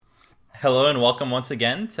Hello and welcome once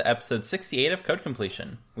again to episode 68 of Code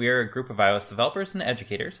Completion. We are a group of iOS developers and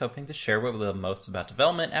educators hoping to share what we love most about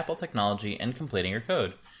development, Apple technology, and completing your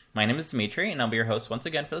code. My name is Dimitri, and I'll be your host once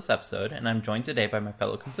again for this episode, and I'm joined today by my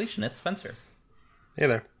fellow completionist, Spencer. Hey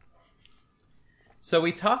there. So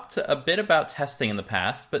we talked a bit about testing in the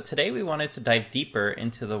past, but today we wanted to dive deeper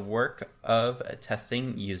into the work of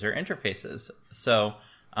testing user interfaces. So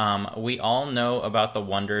we all know about the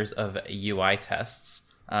wonders of UI tests.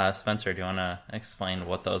 Spencer, do you want to explain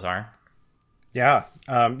what those are? Yeah,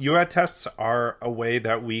 UI tests are a way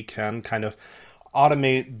that we can kind of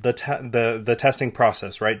automate the testing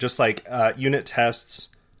process, right? Just like unit tests,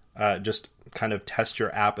 just kind of test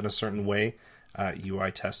your app in a certain way.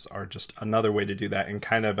 UI tests are just another way to do that, and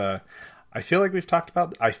kind of I feel like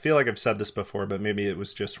I feel like I've said this before, but maybe it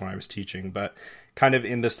was just when I was teaching, but kind of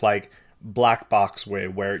in this like black box way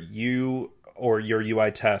where you or your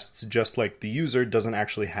UI tests, just like the user, doesn't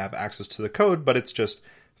actually have access to the code, but it's just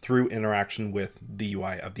through interaction with the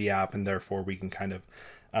UI of the app, and therefore we can kind of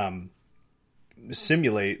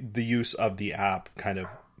simulate the use of the app kind of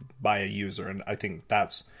by a user. And I think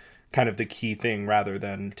that's kind of the key thing, rather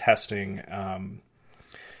than testing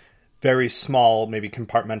very small, maybe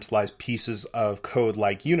compartmentalized pieces of code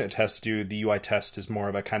like unit tests do. The UI test is more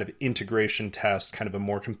of a kind of integration test, kind of a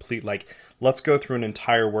more complete, like, let's go through an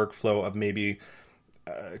entire workflow of maybe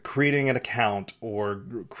creating an account or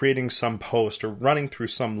creating some post or running through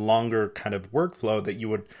some longer kind of workflow that you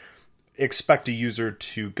would expect a user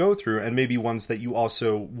to go through, and maybe ones that you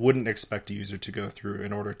also wouldn't expect a user to go through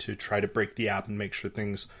in order to try to break the app and make sure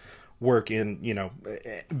things work in,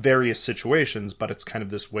 various situations. But it's kind of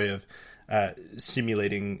this way of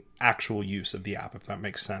simulating actual use of the app, if that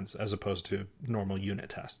makes sense, as opposed to normal unit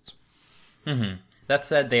tests. Mm-hmm. That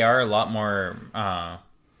said, they are a lot more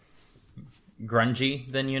grungy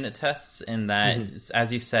than unit tests in that,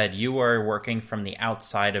 as you said, you are working from the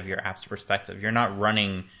outside of your app's perspective. You're not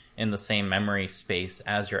running in the same memory space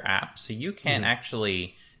as your app, so you can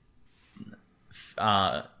actually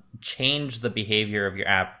change the behavior of your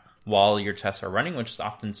app while your tests are running, which is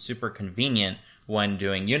often super convenient when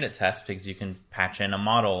doing unit tests, because you can patch in a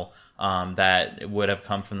model that would have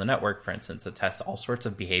come from the network, for instance, that tests all sorts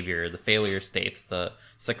of behavior, the failure states, the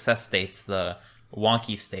success states, the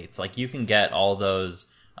wonky states. Like, you can get all those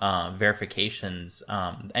verifications,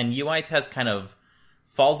 and UI test kind of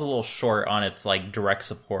falls a little short on its like direct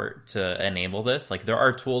support to enable this. Like, there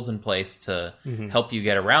are tools in place to help you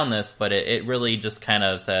get around this, but it really just kind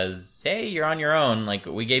of says, hey, you're on your own. Like,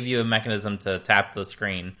 we gave you a mechanism to tap the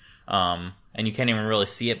screen, and you can't even really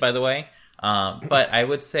see it, by the way. But I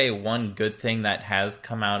would say one good thing that has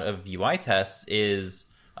come out of UI tests is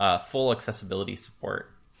full accessibility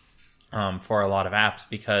support for a lot of apps,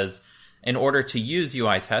 because in order to use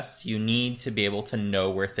UI tests, you need to be able to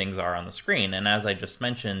know where things are on the screen. And as I just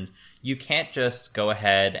mentioned, you can't just go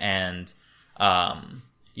ahead and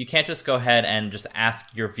just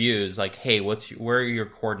ask your views like, hey, where are your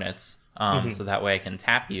coordinates? So that way I can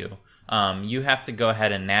tap you. You have to go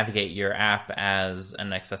ahead and navigate your app as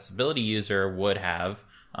an accessibility user would have,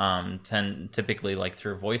 typically like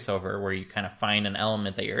through VoiceOver, where you kind of find an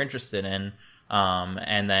element that you're interested in,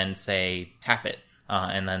 and then say, tap it.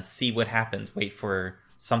 And then see what happens. Wait for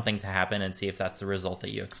something to happen and see if that's the result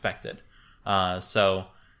that you expected. So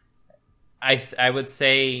I would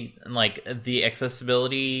say, like, the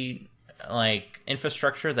accessibility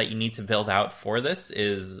infrastructure that you need to build out for this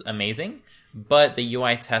is amazing, but the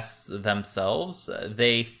UI tests themselves,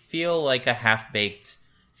 they feel like a half-baked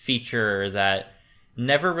feature that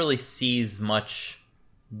never really sees much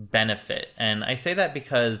benefit. And I say that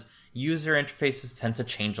because user interfaces tend to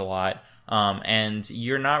change a lot. And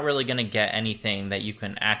you're not really going to get anything that you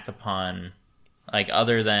can act upon, like,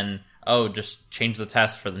 other than, just change the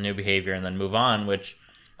test for the new behavior and then move on, which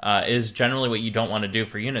is generally what you don't want to do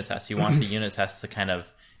for unit tests. You want the unit tests to kind of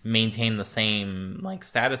maintain the same, like,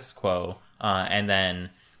 status quo, and then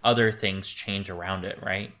other things change around it,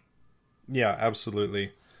 right? Yeah,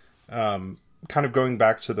 absolutely. Kind of going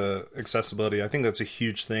back to the accessibility, I think that's a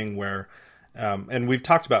huge thing where, and we've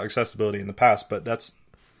talked about accessibility in the past, but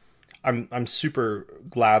I'm super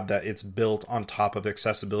glad that it's built on top of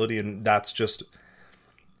accessibility, and that's just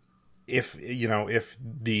if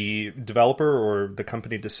the developer or the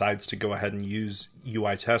company decides to go ahead and use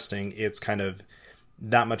UI testing, it's kind of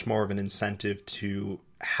that much more of an incentive to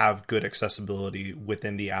have good accessibility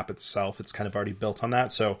within the app itself. It's kind of already built on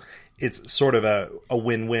that, so it's sort of a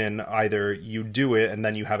win-win. Either you do it and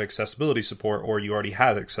then you have accessibility support, or you already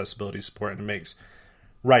have accessibility support, and it makes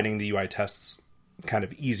writing the UI tests kind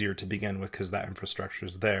of easier to begin with because that infrastructure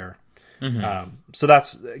is there. So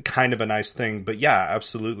that's kind of a nice thing. But yeah,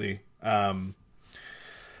 absolutely. I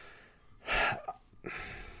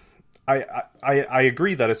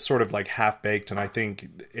agree that it's sort of like half baked, and I think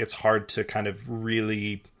it's hard to kind of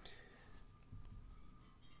really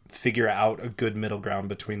figure out a good middle ground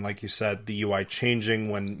between, like you said, the UI changing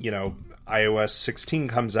when, iOS 16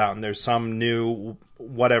 comes out and there's some new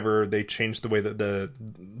whatever, they change the way that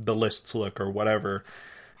the lists look or whatever.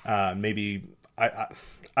 Maybe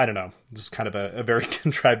I don't know. This is kind of a very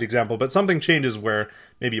contrived example, but something changes where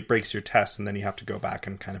maybe it breaks your tests and then you have to go back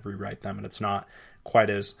and kind of rewrite them, and it's not quite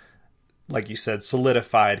as, like you said,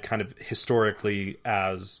 solidified kind of historically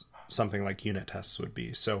as something like unit tests would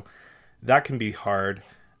be. So that can be hard.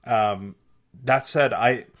 That said,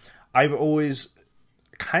 I've always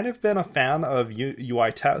kind of been a fan of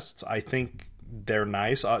UI tests. I think they're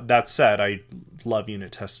nice. That said, I love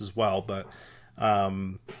unit tests as well, but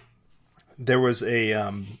there was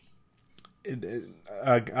a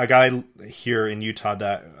guy here in Utah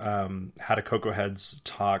that had a Cocoa Heads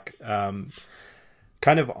talk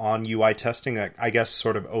kind of on UI testing that I guess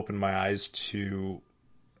sort of opened my eyes to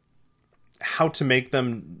how to make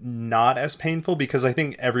them not as painful, because I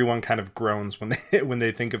think everyone kind of groans when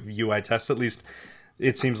they think of UI tests. At least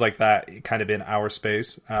it seems like that kind of in our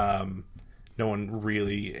space. No one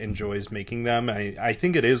really enjoys making them. I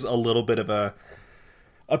think it is a little bit of a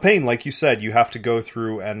pain. Like you said, you have to go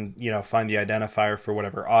through and, find the identifier for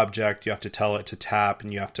whatever object. You have to tell it to tap,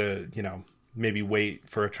 and you have to, maybe wait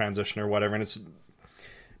for a transition or whatever. And it's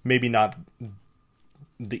maybe not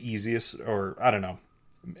the easiest, or I don't know.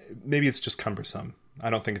 Maybe it's just cumbersome.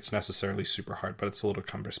 I don't think it's necessarily super hard, but it's a little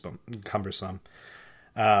cumbersome.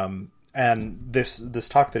 And this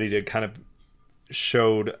talk that he did kind of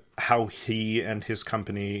showed how he and his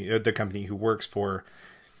company, the company he works for,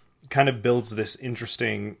 kind of builds this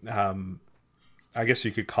interesting, I guess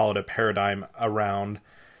you could call it a paradigm around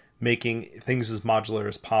making things as modular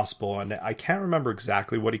as possible. And I can't remember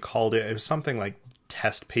exactly what he called it. It was something like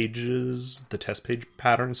test pages, the test page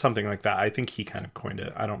pattern, something like that. I think he kind of coined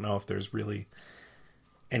it. I don't know if there's really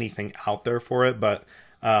anything out there for it, but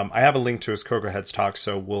I have a link to his Cocoa Heads talk,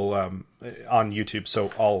 so we'll on YouTube, so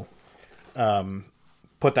I'll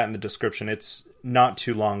put that in the description. It's not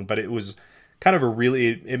too long, but it was kind of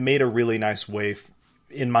it made a really nice way,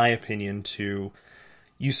 in my opinion, to,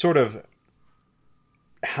 you sort of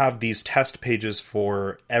have these test pages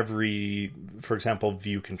for every, for example,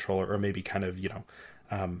 view controller, or maybe kind of,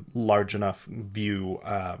 large enough view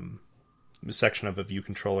section of a view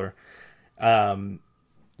controller.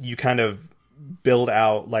 You kind of build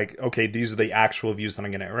out like, okay, these are the actual views that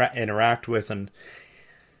I'm going to interact with. And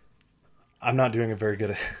I'm not doing a very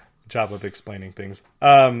good job of explaining things.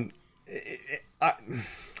 I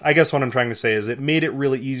guess what I'm trying to say is it made it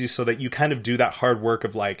really easy so that you kind of do that hard work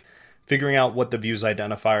of like figuring out what the views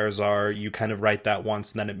identifiers are. You kind of write that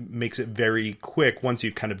once, and then it makes it very quick once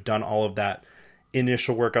you've kind of done all of that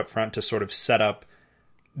initial work up front to sort of set up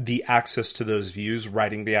the access to those views.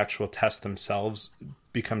 Writing the actual tests themselves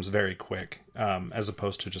becomes very quick, as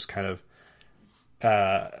opposed to just kind of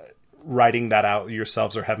writing that out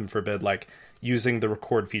yourselves, or heaven forbid, like using the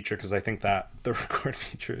record feature, because I think that the record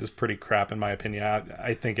feature is pretty crap in my opinion.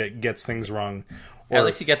 I think it gets things wrong. Or, at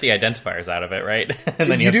least you get the identifiers out of it, right? And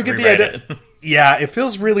then you have do to get rewrite it. Yeah, it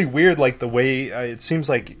feels really weird, like the way it seems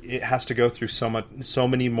like it has to go through so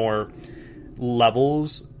many more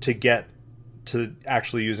levels to get to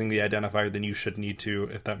actually using the identifier than you should need to,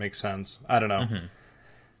 if that makes sense. I don't know. Mm-hmm.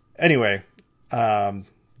 Anyway,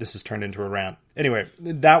 this has turned into a rant. Anyway,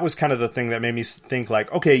 that was kind of the thing that made me think like,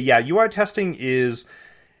 okay, yeah, UI testing is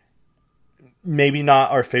maybe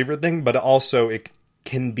not our favorite thing, but also it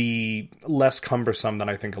can be less cumbersome than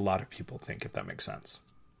I think a lot of people think, if that makes sense.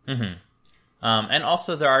 Mm-hmm. And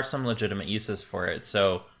also there are some legitimate uses for it.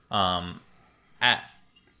 So,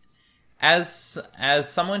 as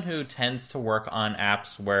someone who tends to work on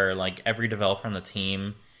apps where like every developer on the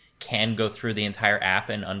team can go through the entire app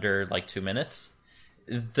in under like 2 minutes,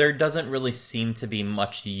 there doesn't really seem to be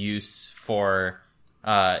much use for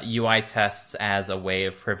UI tests as a way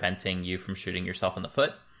of preventing you from shooting yourself in the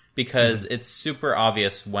foot, because it's super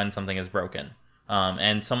obvious when something is broken.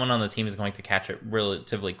 And someone on the team is going to catch it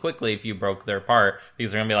relatively quickly if you broke their part,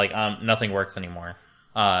 because they're going to be like, nothing works anymore.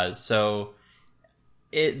 So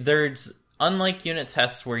there's, unlike unit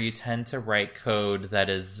tests where you tend to write code that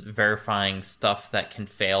is verifying stuff that can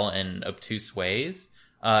fail in obtuse ways,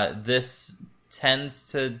 this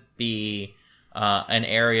tends to be an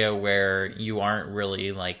area where you aren't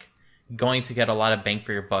really like going to get a lot of bang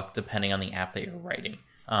for your buck depending on the app that you're writing.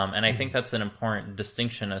 And I think that's an important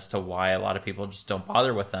distinction as to why a lot of people just don't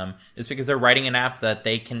bother with them, is because they're writing an app that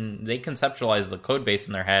they conceptualize the code base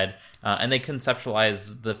in their head, and they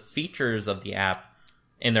conceptualize the features of the app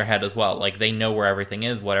in their head as well. Like, they know where everything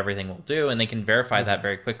is, what everything will do, and they can verify that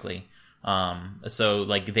very quickly. So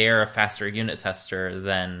like, they're a faster unit tester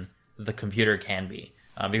than the computer can be.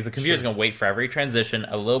 Because the computer is going to wait for every transition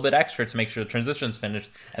a little bit extra to make sure the transition's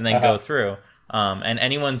finished and then go through. And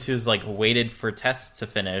anyone who's like waited for tests to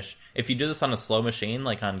finish, if you do this on a slow machine,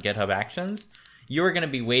 like on GitHub Actions, you are going to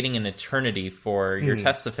be waiting an eternity for your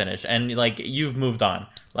test to finish. And like, you've moved on.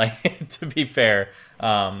 Like, to be fair,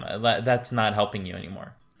 that's not helping you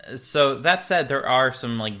anymore. So that said, there are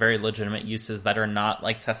some like very legitimate uses that are not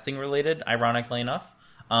like testing related, ironically enough.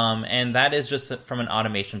 And that is just from an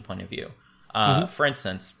automation point of view. For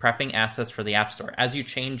instance, prepping assets for the App Store. As you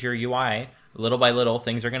change your UI, little by little,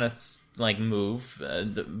 things are going to like move.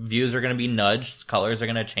 The views are going to be nudged. Colors are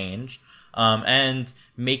going to change. And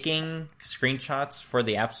making screenshots for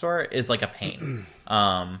the App Store is like a pain.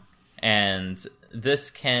 And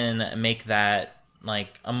this can make that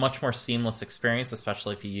like a much more seamless experience,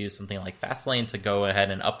 especially if you use something like Fastlane to go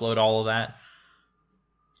ahead and upload all of that.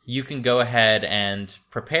 You can go ahead and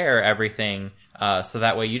prepare everything, so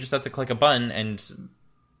that way you just have to click a button and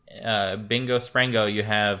bingo sprango, you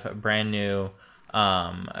have brand new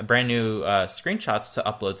screenshots to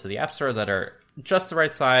upload to the App Store that are just the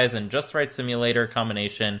right size and just the right simulator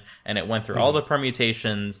combination, and it went through all the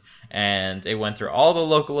permutations, and it went through all the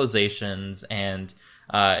localizations, and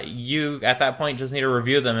you at that point just need to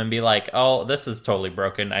review them and be like, oh, this is totally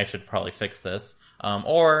broken, I should probably fix this.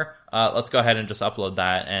 Or let's go ahead and just upload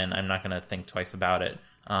that, and I'm not going to think twice about it,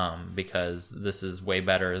 because this is way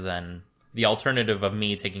better than the alternative of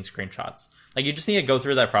me taking screenshots. Like, you just need to go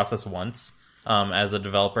through that process once, as a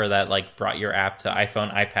developer that like brought your app to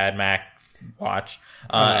iPhone, iPad, Mac, Watch,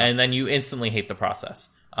 and then you instantly hate the process.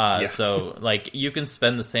 So like, you can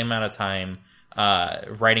spend the same amount of time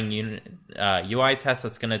writing UI tests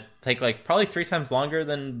that's going to take like probably 3 times longer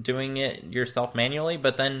than doing it yourself manually,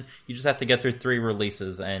 but then you just have to get through 3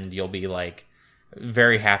 releases and you'll be like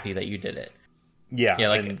very happy that you did it. Yeah,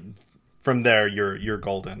 like, and from there you're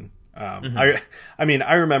golden. I mean,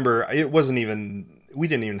 I remember we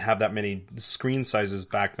didn't even have that many screen sizes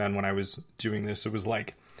back then when I was doing this. It was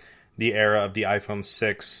like the era of the iPhone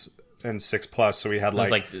 6 and 6 Plus, so we had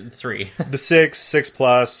like 3 the 6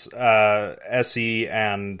 Plus, SE,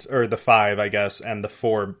 or the 5, I guess, and the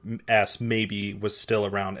 4S maybe was still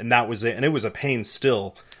around, and that was it. And it was a pain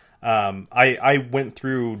still. I went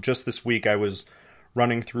through just this week, I was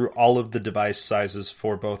running through all of the device sizes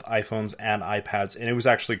for both iPhones and iPads, and it was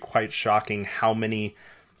actually quite shocking how many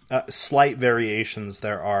slight variations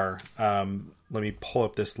there are. Let me pull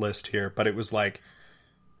up this list here, but it was like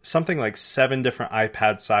something like 7 different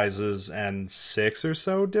iPad sizes and 6 or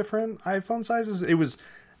so different iPhone sizes. It was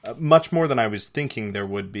much more than I was thinking there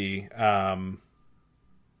would be. iOS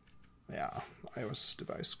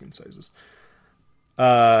device screen sizes.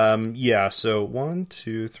 So 1,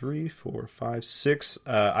 2, 3, 4, 5, 6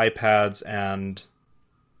 iPads and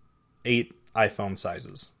 8 iPhone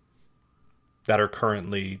sizes that are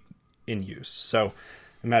currently in use. So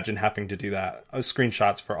imagine having to do that.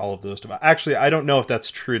 Screenshots for all of those devices. Actually, I don't know if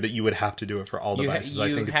that's true that you would have to do it for all devices.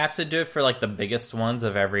 I think you have to do it for like the biggest ones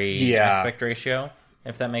of every aspect ratio,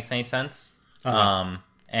 if that makes any sense.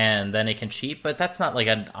 And then it can cheat, but that's not like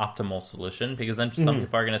an optimal solution, because then some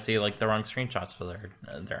people are going to see like the wrong screenshots for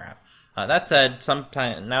their app. That said,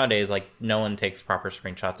 sometimes nowadays, like, no one takes proper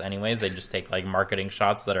screenshots anyways. They just take like marketing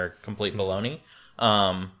shots that are complete baloney.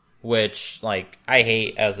 Which, like, I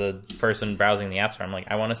hate as a person browsing the App Store. I'm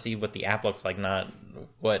like, I want to see what the app looks like, not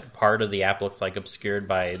what part of the app looks like obscured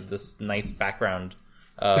by this nice background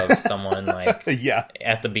of someone, like,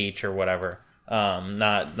 at the beach or whatever.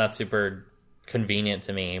 Not super convenient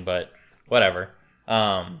to me, but whatever.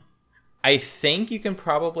 I think you can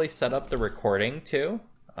probably set up the recording, too,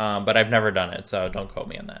 but I've never done it, so don't quote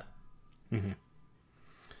me on that.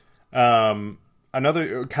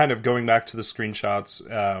 Another kind of going back to the screenshots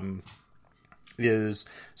is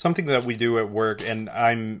something that we do at work, and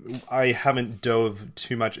I haven't dove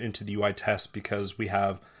too much into the UI test because we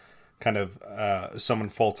have kind of someone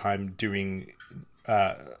full-time doing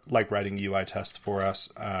like writing UI tests for us,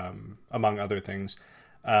 among other things.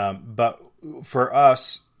 But for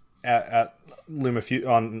us at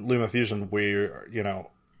LumaFusion,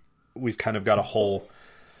 we've kind of got a whole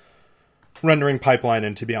rendering pipeline,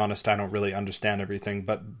 and to be honest, I don't really understand everything,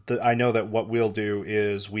 but I know that what we'll do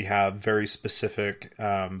is we have very specific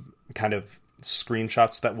kind of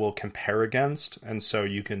screenshots that we'll compare against, and so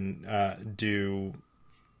you can do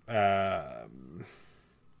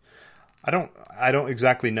I don't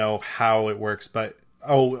exactly know how it works, but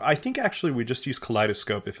I think actually we just use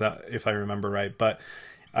Kaleidoscope if I remember right. But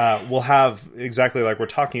we'll have exactly like we're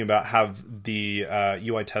talking about, have the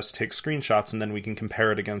UI test take screenshots, and then we can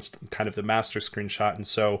compare it against kind of the master screenshot. And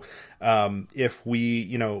so if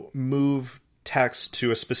we move text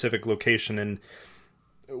to a specific location and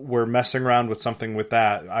we're messing around with something with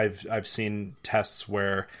that, I've seen tests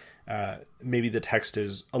where maybe the text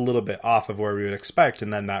is a little bit off of where we would expect,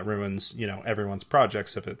 and then that ruins everyone's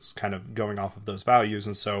projects if it's kind of going off of those values.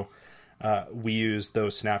 And so we use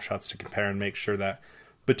those snapshots to compare and make sure that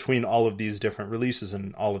between all of these different releases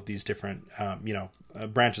and all of these different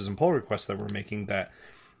branches and pull requests that we're making, that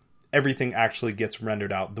everything actually gets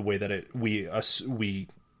rendered out the way that we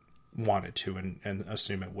want it to and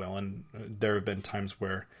assume it will. And there have been times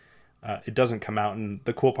where it doesn't come out. And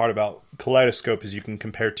the cool part about Kaleidoscope is you can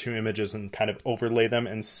compare two images and kind of overlay them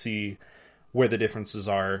and see where the differences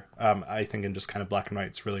are. I think in just kind of black and white,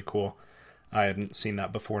 it's really cool. I hadn't seen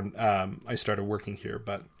that before I started working here,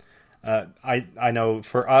 but I know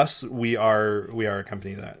for us, we are a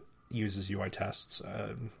company that uses UI tests.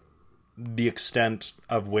 The extent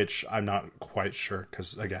of which I'm not quite sure,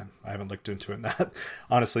 because again, I haven't looked into it. And that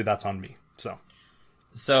honestly, that's on me.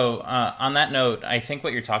 So on that note, I think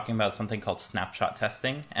what you're talking about is something called snapshot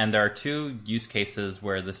testing, and there are two use cases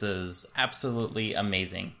where this is absolutely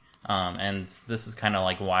amazing. And this is kind of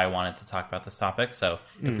like why I wanted to talk about this topic. So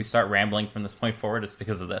if we start rambling from this point forward, it's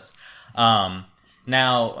because of this.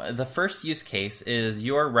 Now, the first use case is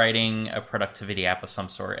you're writing a productivity app of some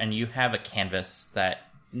sort, and you have a canvas that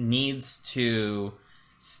needs to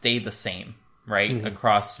stay the same, right,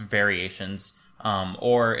 across variations.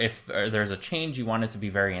 Or if there's a change, you want it to be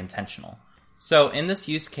very intentional. So in this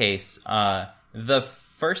use case, the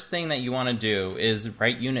first thing that you want to do is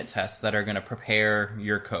write unit tests that are going to prepare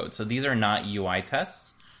your code. So these are not UI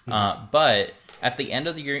tests, but at the end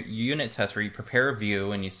of your unit test where you prepare a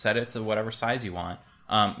view and you set it to whatever size you want,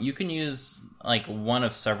 you can use like one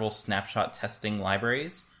of several snapshot testing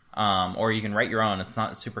libraries, or you can write your own. It's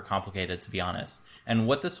not super complicated, to be honest. And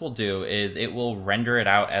what this will do is it will render it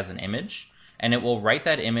out as an image, and it will write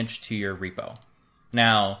that image to your repo.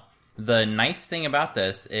 Now, the nice thing about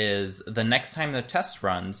this is the next time the test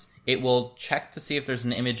runs, it will check to see if there's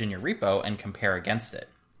an image in your repo and compare against it.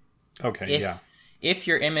 Okay, If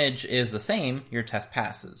your image is the same, your test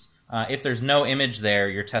passes. If there's no image there,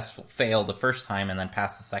 your test will fail the first time and then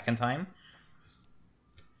pass the second time.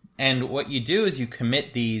 And what you do is you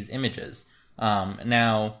commit these images.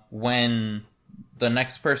 Now, when the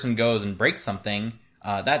next person goes and breaks something,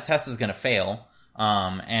 that test is going to fail.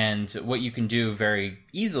 And what you can do very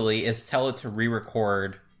easily is tell it to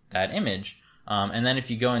re-record that image. And then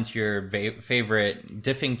if you go into your favorite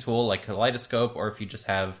diffing tool like Kaleidoscope, or if you just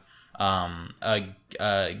have a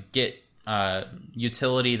Git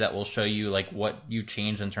utility that will show you like what you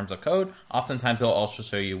changed in terms of code, oftentimes it'll also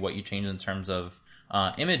show you what you changed in terms of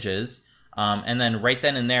images. And then right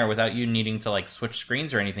then and there, without you needing to like switch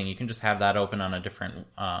screens or anything, you can just have that open on a different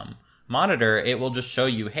monitor. It will just show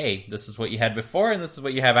you, hey, this is what you had before and this is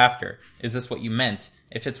what you have after. Is this what you meant?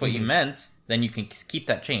 If it's what you meant, then you can keep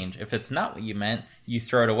that change. If it's not what you meant, you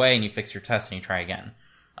throw it away and you fix your test and you try again.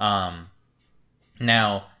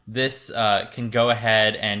 Now, this can go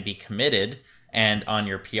ahead and be committed, and on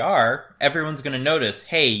your PR, everyone's going to notice,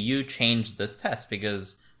 hey, you changed this test,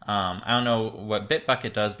 because I don't know what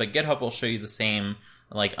Bitbucket does, but GitHub will show you the same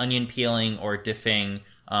like onion peeling or diffing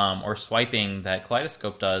or swiping that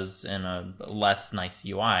Kaleidoscope does in a less nice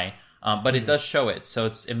UI. But it does show it, so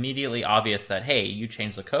it's immediately obvious that, hey, you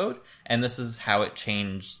changed the code, and this is how it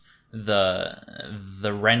changed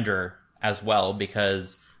the render as well,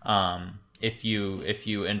 because if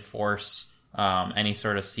you enforce any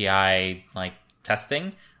sort of CI like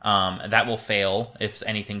testing, that will fail if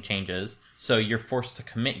anything changes. So you're forced to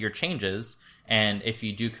commit your changes, and if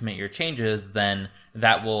you do commit your changes, then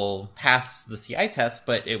that will pass the CI test,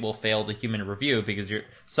 but it will fail the human review, because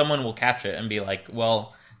someone will catch it and be like,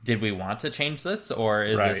 well, did we want to change this, or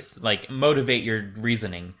is this like motivate your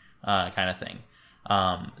reasoning kind of thing?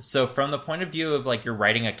 So from the point of view of like you're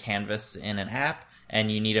writing a canvas in an app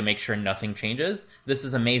and you need to make sure nothing changes, this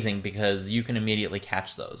is amazing because you can immediately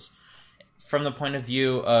catch those. From the point of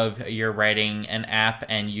view of you're writing an app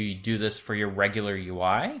and you do this for your regular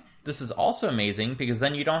UI, this is also amazing because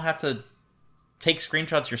then you don't have to take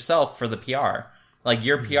screenshots yourself for the PR. Like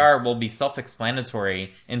your PR will be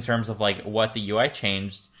self-explanatory in terms of like what the UI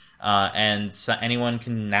changed, and so anyone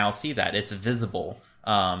can now see that. It's visible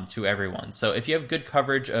to everyone. So if you have good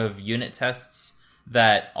coverage of unit tests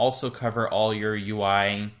that also cover all your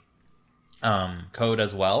UI code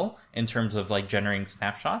as well, in terms of like generating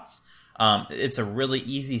snapshots, It's a really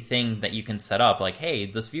easy thing that you can set up. Like, hey,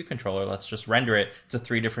 this view controller, let's just render it to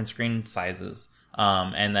 3 different screen sizes,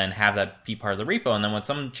 and then have that be part of the repo. And then when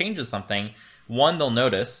someone changes something, one, they'll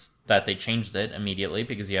notice that they changed it immediately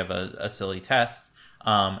because you have a silly test.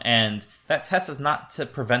 And that test is not to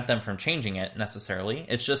prevent them from changing it necessarily.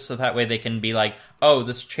 It's just so that way they can be like, oh,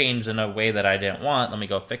 this changed in a way that I didn't want. Let me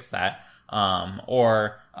go fix that.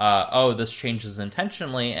 Oh, this changes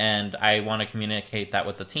intentionally and I want to communicate that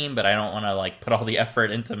with the team, but I don't want to like put all the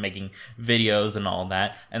effort into making videos and all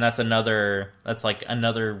that. And that's another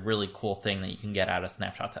really cool thing that you can get out of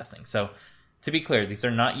snapshot testing. So to be clear, these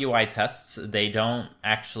are not UI tests. They don't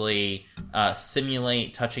actually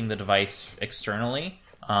simulate touching the device externally.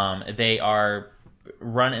 They are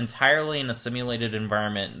run entirely in a simulated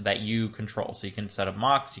environment that you control. So you can set up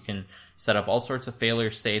mocks, you can set up all sorts of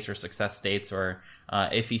failure states or success states or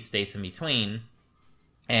iffy states in between,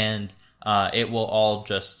 and it will all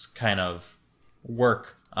just kind of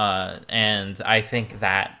work. And I think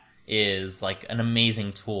that is like an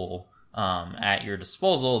amazing tool at your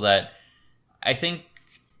disposal that I think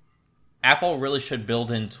Apple really should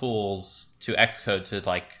build in tools to Xcode to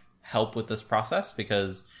like help with this process,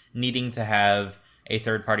 because needing to have a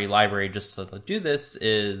third-party library just to do this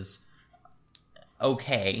is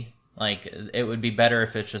okay. Like, it would be better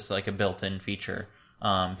if it's just like a built-in feature,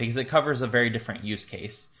 because it covers a very different use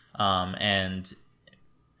case. And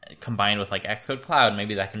combined with like Xcode Cloud,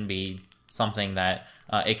 maybe that can be something that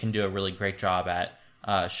it can do a really great job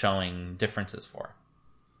at showing differences for.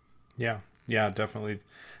 Yeah, definitely.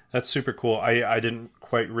 That's super cool. I didn't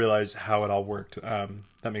quite realize how it all worked.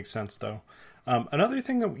 That makes sense, though. Another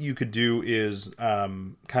thing that you could do is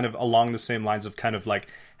kind of along the same lines of kind of like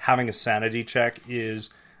having a sanity check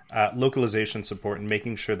is localization support and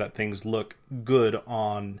making sure that things look good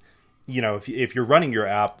on, if you're running your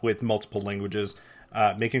app with multiple languages,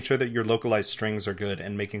 making sure that your localized strings are good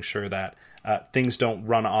and making sure that things don't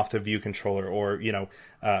run off the view controller or,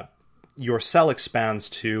 your cell expands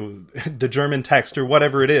to the German text or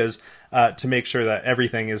whatever it is, to make sure that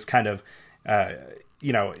everything is kind of,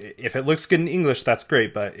 if it looks good in English, that's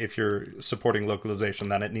great. But if you're supporting localization,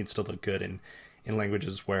 then it needs to look good in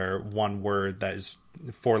languages where one word that is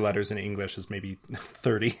 4 letters in English is maybe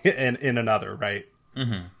 30 in another, right?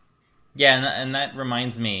 Mm-hmm. Yeah, and that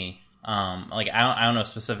reminds me, I don't know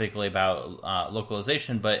specifically about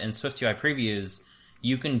localization, but in SwiftUI previews,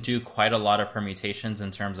 you can do quite a lot of permutations in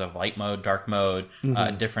terms of light mode, dark mode,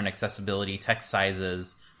 different accessibility, text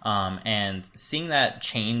sizes, and seeing that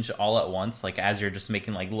change all at once, like as you're just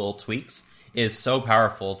making like little tweaks, is so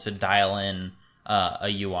powerful to dial in a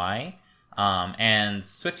UI. And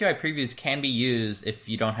SwiftUI previews can be used if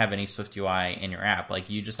you don't have any SwiftUI in your app. Like,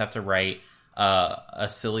 you just have to write a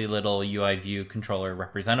silly little UI view controller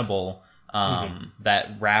representable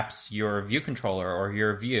that wraps your view controller or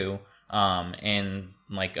your view in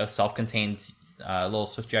like a self-contained little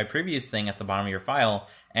SwiftUI previews thing at the bottom of your file,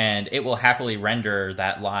 and it will happily render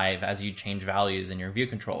that live as you change values in your view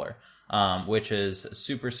controller, which is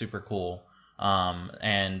super, super cool.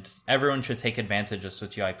 And everyone should take advantage of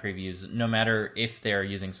SwiftUI previews, no matter if they're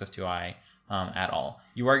using SwiftUI at all.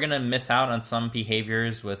 You are going to miss out on some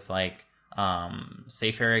behaviors with like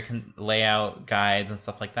safe area layout guides and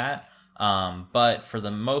stuff like that. But for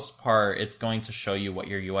the most part, it's going to show you what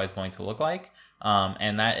your UI is going to look like.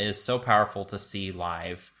 And that is so powerful to see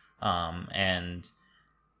live. And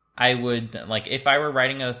I would, like, if I were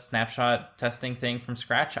writing a snapshot testing thing from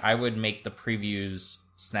scratch, I would make the previews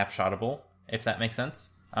snapshotable, if that makes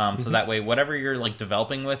sense. So that way, whatever you're like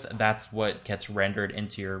developing with, that's what gets rendered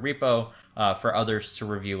into your repo for others to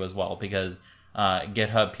review as well. Because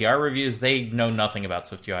GitHub PR reviews, they know nothing about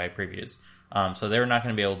SwiftUI previews. So they're not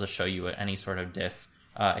going to be able to show you any sort of diff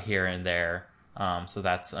here and there. So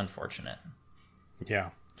that's unfortunate. Yeah.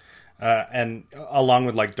 And along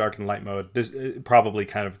with like dark and light mode, this probably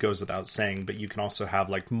kind of goes without saying, but you can also have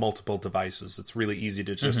like multiple devices. It's really easy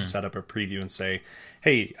to just set up a preview and say,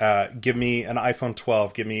 hey, give me an iPhone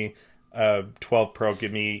 12, give me a 12 Pro,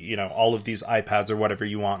 give me, all of these iPads or whatever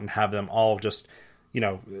you want, and have them all just,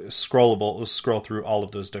 scroll through all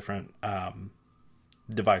of those different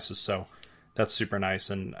devices. So that's super nice.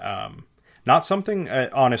 And not something,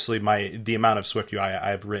 honestly, the amount of SwiftUI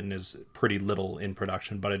I've written is pretty little in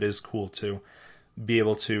production, but it is cool to be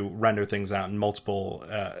able to render things out in multiple,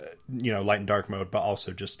 light and dark mode, but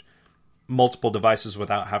also just multiple devices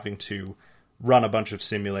without having to run a bunch of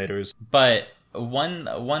simulators. But one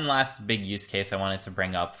last big use case I wanted to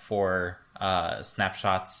bring up for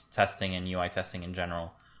snapshots testing and UI testing in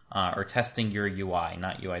general, or testing your UI,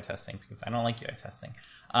 not UI testing, because I don't like UI testing,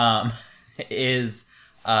 is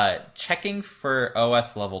checking for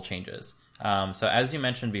OS level changes. So as you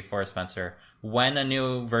mentioned before, Spencer, when a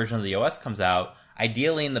new version of the OS comes out,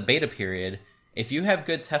 ideally in the beta period, if you have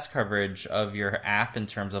good test coverage of your app in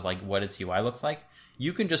terms of like what its UI looks like,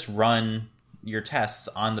 you can just run your tests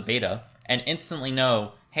on the beta and instantly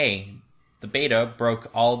know, hey, the beta broke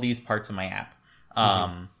all these parts of my app.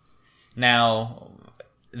 Now,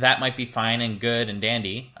 that might be fine and good and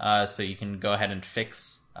dandy, so you can go ahead and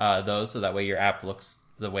fix those so that way your app looks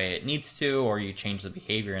the way it needs to, or you change the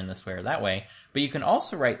behavior in this way or that way. But you can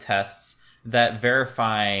also write tests that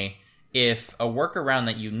verify if a workaround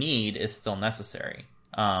that you need is still necessary.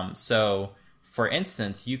 So, for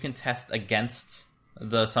instance, you can test against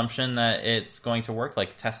the assumption that it's going to work,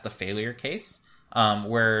 like test a failure case,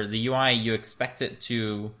 where the UI, you expect it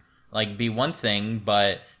to like be one thing,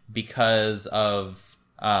 but because of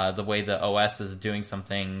the way the OS is doing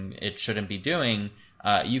something it shouldn't be doing,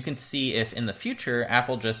 you can see if in the future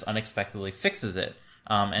Apple just unexpectedly fixes it.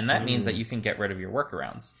 And that means that you can get rid of your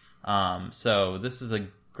workarounds. So this is a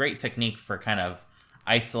great technique for kind of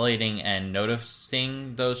isolating and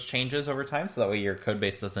noticing those changes over time, so that way your code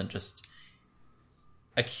base doesn't just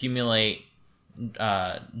accumulate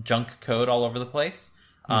junk code all over the place.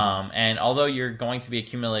 And although you're going to be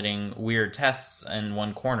accumulating weird tests in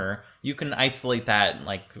one corner, you can isolate that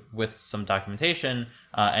like with some documentation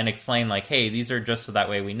and explain like, hey, these are just so that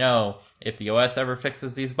way we know if the OS ever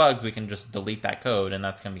fixes these bugs, we can just delete that code, and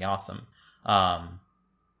that's going to be awesome.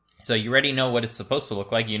 So you already know what it's supposed to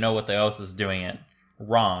look like. You know what the OS is doing it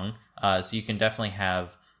wrong. So you can definitely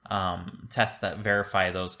have tests that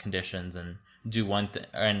verify those conditions and do one thing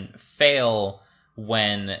and fail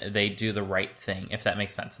when they do the right thing, if that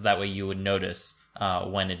makes sense. So that way you would notice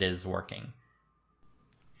when it is working.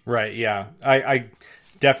 Right, yeah. I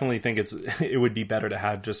definitely think it would be better to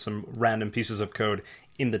have just some random pieces of code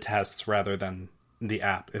in the tests rather than the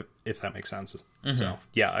app, if that makes sense. Mm-hmm. So,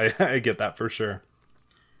 yeah, I get that for sure.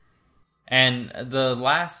 And the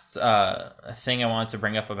last thing I wanted to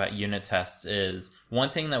bring up about unit tests is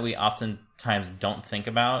one thing that we oftentimes don't think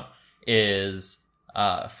about is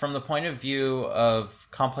from the point of view of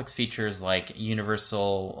complex features like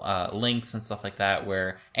universal links and stuff like that,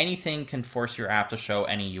 where anything can force your app to show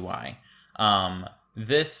any UI.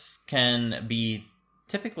 This can be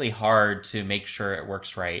typically hard to make sure it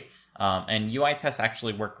works right. And UI tests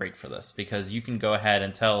actually work great for this, because you can go ahead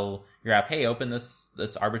and tell your app, hey, open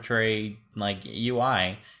this arbitrary like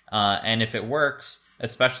UI. And if it works,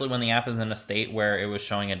 especially when the app is in a state where it was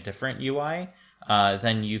showing a different UI,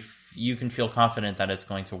 then you can feel confident that it's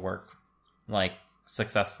going to work like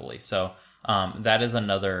successfully. So that is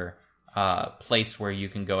another place where you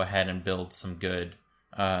can go ahead and build some good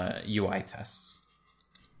UI tests.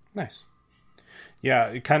 Nice. Yeah,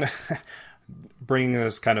 it kind of bringing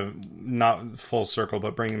this kind of not full circle,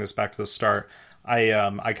 but bringing this back to the start.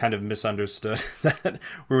 I kind of misunderstood that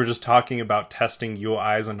we were just talking about testing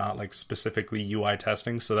UIs and not like specifically UI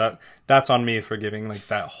testing. So that's on me for giving like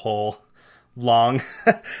that whole long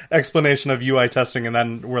explanation of UI testing, and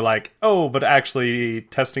then we're like, oh, but actually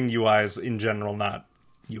testing UIs in general, not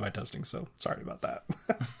UI testing. So sorry about that.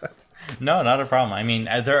 No, not a problem. I mean,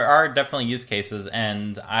 there are definitely use cases,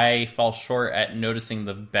 and I fall short at noticing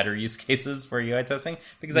the better use cases for UI testing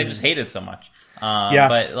because I just hate it so much. Yeah.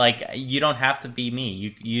 But like, you don't have to be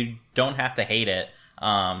me. You don't have to hate it.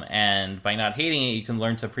 And by not hating it, you can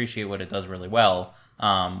learn to appreciate what it does really well,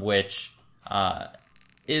 which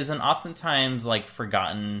is an oftentimes like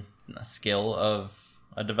forgotten skill of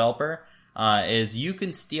a developer. Is you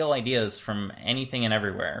can steal ideas from anything and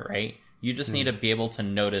everywhere, right? You just need to be able to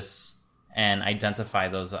notice and identify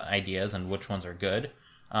those ideas and which ones are good.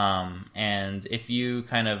 And if you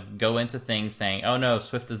kind of go into things saying, oh no,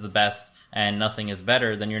 Swift is the best and nothing is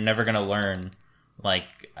better, then you're never going to learn like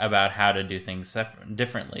about how to do things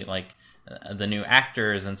differently. Like the new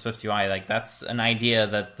actors in Swift UI, like that's an idea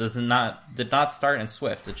that did not start in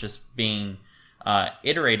Swift. It's just being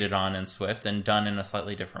iterated on in Swift and done in a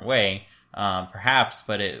slightly different way, perhaps,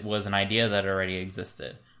 but it was an idea that already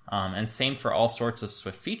existed. And same for all sorts of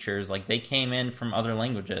Swift features, like they came in from other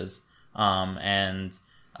languages. And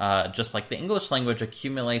just like the English language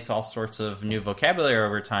accumulates all sorts of new vocabulary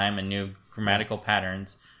over time and new grammatical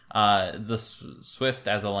patterns, the Swift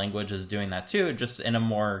as a language is doing that too, just in a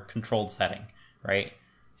more controlled setting, right?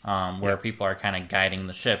 Where people are kind of guiding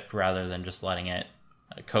the ship rather than just letting it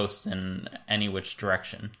coast in any which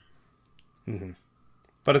direction. Mm-hmm.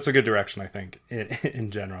 But it's a good direction, I think,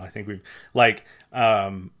 in general. I think we've, like,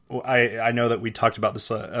 I know that we talked about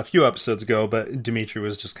this a few episodes ago, but Dimitri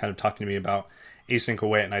was just kind of talking to me about async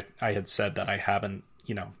await, and I had said that I haven't,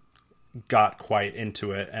 got quite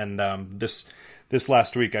into it. And this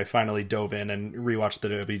last week, I finally dove in and rewatched the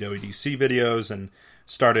WWDC videos and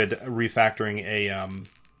started refactoring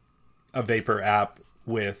a Vapor app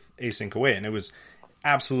with async await, and it was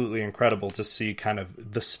absolutely incredible to see kind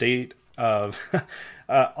of the state of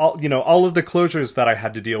all of the closures that I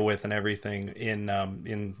had to deal with and everything in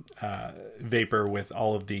Vapor, with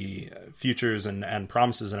all of the futures and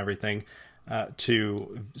promises and everything,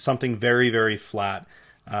 to something very, very flat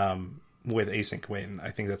with async await. And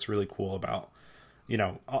I think that's really cool about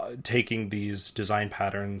taking these design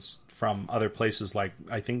patterns from other places. Like,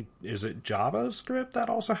 I think, is it JavaScript that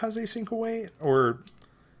also has async await, or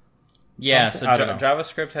yeah, so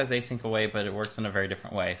JavaScript has async await, but it works in a very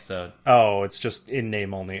different way. So it's just in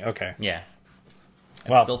name only. Okay. Yeah.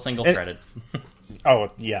 It's still single-threaded. Oh,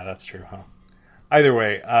 yeah, that's true, huh? Either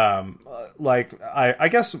way, I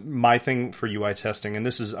guess my thing for UI testing, and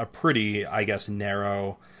this is a pretty, I guess,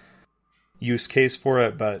 narrow use case for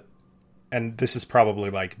it, and this is probably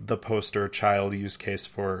like the poster child use case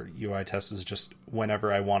for UI tests, is just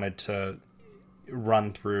whenever I wanted to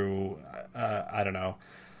run through, I don't know,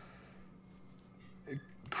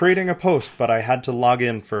 creating a post, but I had to log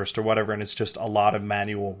in first or whatever, and it's just a lot of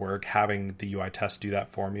manual work. Having the UI test do that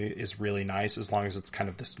for me is really nice, as long as it's kind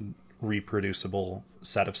of this reproducible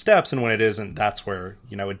set of steps. And when it isn't, that's where,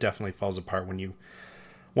 it definitely falls apart. When you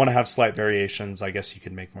want to have slight variations, I guess you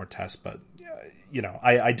could make more tests, but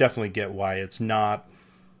I definitely get why it's not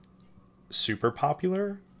super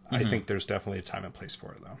popular. Mm-hmm. I think there's definitely a time and place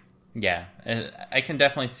for it, though. Yeah, I can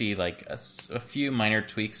definitely see like a few minor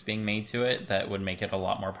tweaks being made to it that would make it a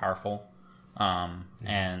lot more powerful.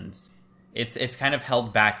 And it's kind of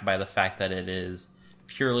held back by the fact that it is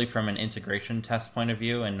purely from an integration test point of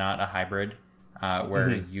view and not a hybrid,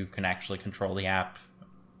 where you can actually control the app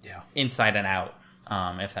inside and out,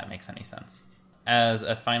 if that makes any sense. As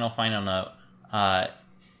a final note,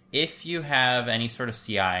 if you have any sort of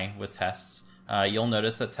CI with tests, you'll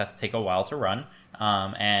notice that tests take a while to run.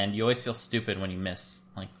 And you always feel stupid when you miss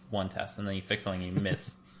like one test, and then you fix something and you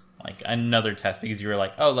miss like another test because you were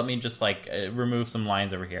like, oh, let me just remove some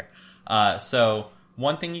lines over here. So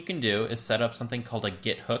one thing you can do is set up something called a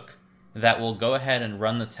Git hook that will go ahead and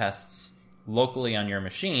run the tests locally on your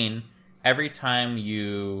machine every time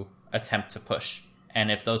you attempt to push.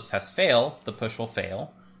 And if those tests fail, the push will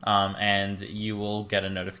fail, and you will get a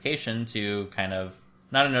notification to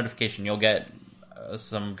not a notification, you'll get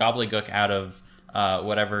some gobbledygook out of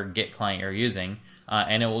whatever Git client you're using,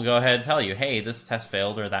 and it will go ahead and tell you, hey, this test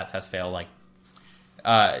failed or that test failed.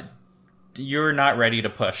 You're not ready to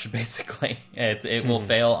push, basically. It will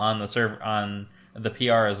fail on the server, on the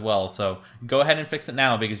PR as well. So go ahead and fix it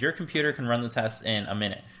now, because your computer can run the test in a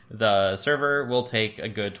minute. The server will take a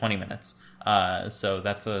good 20 minutes. So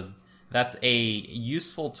that's a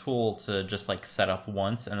useful tool to just set up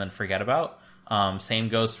once and then forget about. Same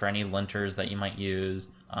goes for any linters that you might use,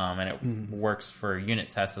 and it works for unit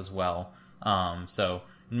tests as well. So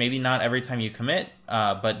maybe not every time you commit,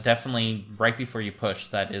 but definitely right before you push,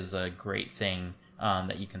 that is a great thing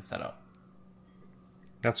that you can set up.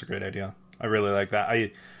 That's a great idea. I really like that.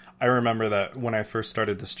 I remember that when I first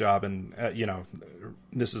started this job, and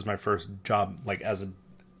this is my first job as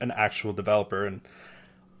an actual developer, and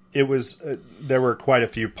it was there were quite a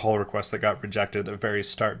few pull requests that got rejected at the very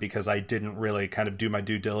start because I didn't really kind of do my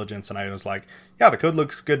due diligence, and I was like, yeah, the code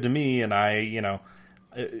looks good to me, and I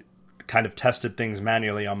kind of tested things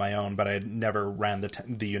manually on my own, but I never ran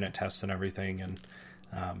the unit tests and everything,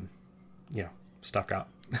 and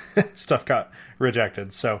stuff got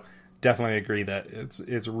rejected. So definitely agree that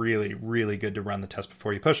it's really, really good to run the test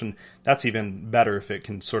before you push, and that's even better if it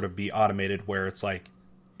can sort of be automated, where it's like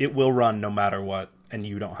it will run no matter what, and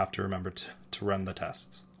you don't have to remember to run the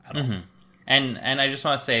tests at all. And I just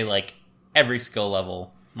want to say, every skill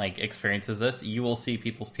level experiences this. You will see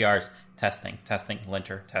people's PRs testing,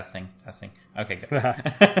 linter, testing. Okay, good.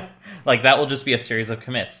 That will just be a series of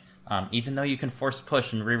commits. Even though you can force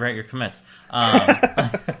push and rewrite your commits,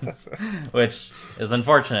 which is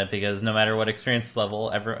unfortunate because no matter what experience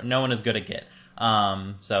level, no one is good at Git.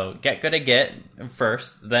 So get good at Git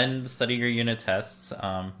first, then study your unit tests.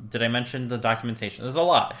 Did I mention the documentation? There's a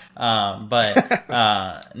lot.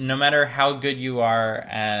 But no matter how good you are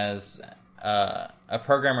as a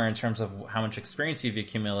programmer in terms of how much experience you've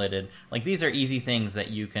accumulated, these are easy things that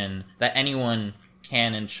that anyone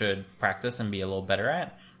can and should practice and be a little better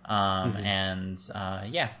at. And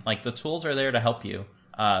the tools are there to help you.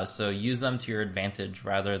 So use them to your advantage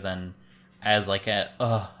rather than as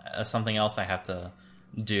something else I have to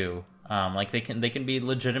do. They can be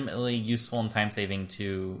legitimately useful and time saving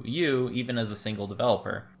to you, even as a single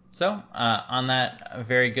developer. So, on that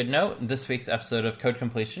very good note, this week's episode of Code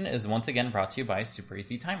Completion is once again brought to you by Super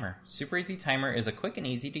Easy Timer. Super Easy Timer is a quick and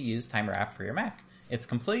easy to use timer app for your Mac. It's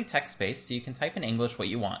completely text-based, so you can type in English what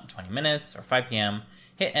you want, 20 minutes or 5 p.m.,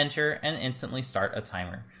 hit enter, and instantly start a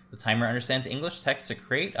timer. The timer understands English text to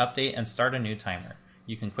create, update, and start a new timer.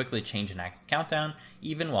 You can quickly change an active countdown,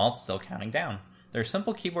 even while it's still counting down. There are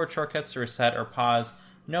simple keyboard shortcuts to reset or pause,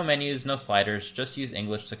 no menus, no sliders, just use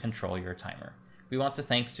English to control your timer. We want to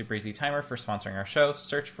thank Super Easy Timer for sponsoring our show.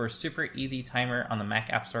 Search for Super Easy Timer on the Mac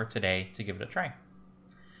App Store today to give it a try.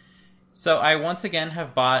 So I once again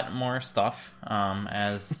have bought more stuff,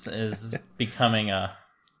 as is becoming a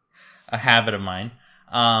habit of mine.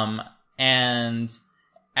 And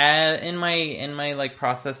in my like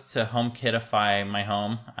process to HomeKitify my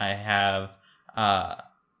home, I have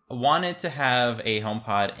wanted to have a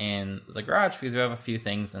HomePod in the garage because we have a few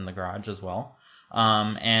things in the garage as well.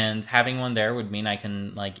 And having one there would mean I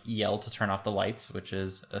can like yell to turn off the lights, which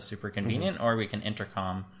is super convenient, or we can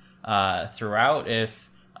intercom throughout if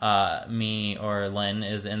me or Lynn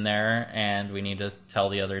is in there and we need to tell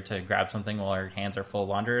the other to grab something while our hands are full of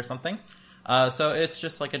laundry or something. So it's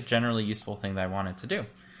just like a generally useful thing that I wanted to do.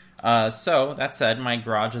 So that said, my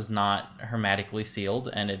garage is not hermetically sealed,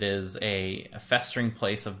 and it is a festering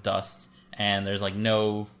place of dust, and there's like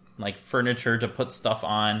no like furniture to put stuff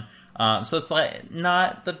on. So it's like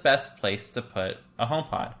not the best place to put a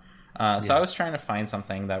HomePod. So I was trying to find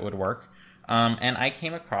something that would work. And I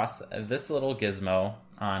came across this little gizmo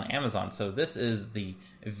on Amazon. So this is the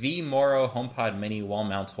vMoro HomePod Mini Wall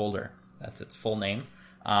Mount Holder. That's its full name.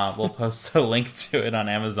 We'll post a link to it on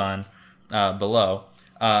Amazon below.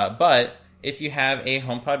 But if you have a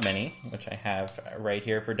HomePod Mini, which I have right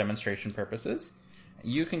here for demonstration purposes,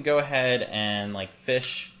 you can go ahead and like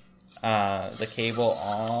fish the cable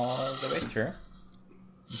all the way through.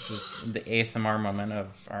 This is the ASMR moment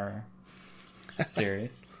of our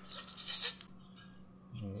series.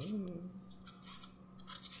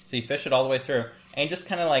 So you fish it all the way through, and you just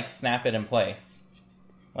kind of like snap it in place,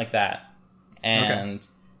 like that. And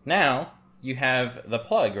now you have the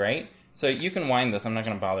plug, right? So you can wind this. I'm not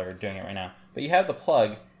going to bother doing it right now. But you have the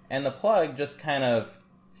plug, and the plug just kind of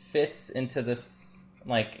fits into this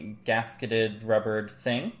like gasketed rubbered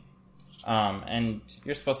thing. And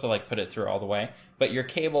you're supposed to like put it through all the way, but your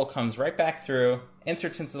cable comes right back through,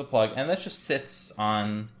 inserts into the plug, and that just sits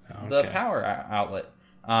on the power outlet.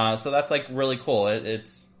 So that's like really cool.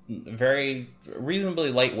 It's very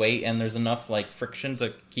reasonably lightweight, and there's enough like friction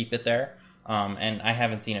to keep it there. And I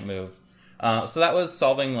haven't seen it move. So that was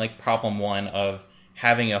solving like problem one of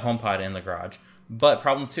having a HomePod in the garage. But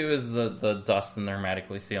problem two is the dust and the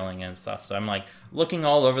hermetically sealing and stuff. So I'm like looking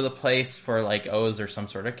all over the place for like, oh, is there some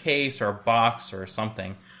sort of case or a box or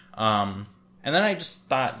something? And then I just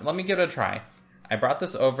thought, let me give it a try. I brought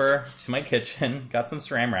this over to my kitchen, got some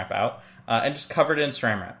saran wrap out, and just covered it in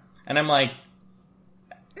saran wrap. And I'm like,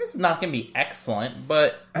 it's not going to be excellent,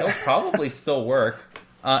 but it'll probably still work.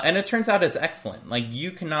 And it turns out it's excellent. Like,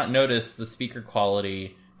 you cannot notice the speaker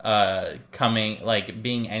quality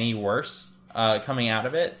being any worse coming out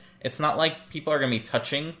of it. It's not like people are going to be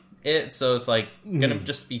touching it, so it's like going to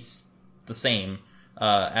just be the same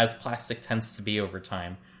as plastic tends to be over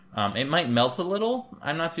time. It might melt a little,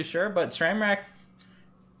 I'm not too sure, but saran wrap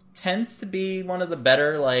tends to be one of the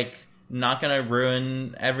better, like, not going to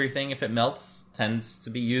ruin everything if it melts. Tends to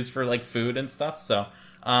be used for like food and stuff. So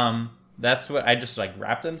that's what I just like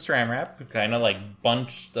wrapped in saran wrap, kind of like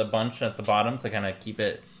bunched a bunch at the bottom to kind of keep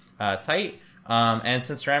it tight. And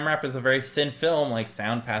since saran wrap is a very thin film, like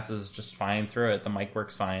sound passes just fine through it. The mic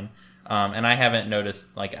works fine. And I haven't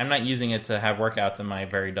noticed, like, I'm not using it to have workouts in my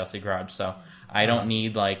very dusty garage, so I don't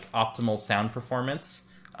need like optimal sound performance.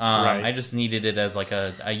 Right. I just needed it as like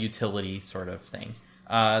a utility sort of thing.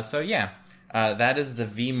 So yeah, that is the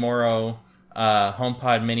vMoro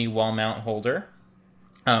HomePod Mini Wall Mount Holder.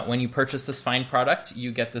 When you purchase this fine product,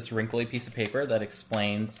 you get this wrinkly piece of paper that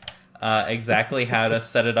explains exactly how to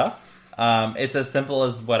set it up. It's as simple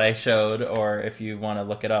as what I showed, or if you want to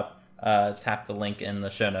look it up, tap the link in the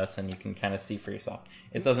show notes and you can kind of see for yourself.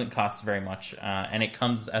 It doesn't cost very much, and it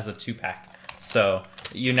comes as a 2-pack. So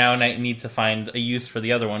you now need to find a use for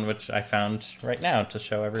the other one, which I found right now to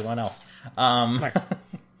show everyone else. Nice.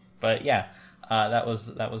 But yeah, that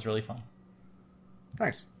was really fun.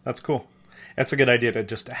 Nice. That's cool. That's a good idea to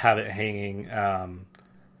just have it hanging.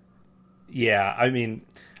 Yeah, I mean,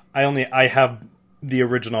 I have the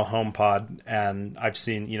original HomePod, and I've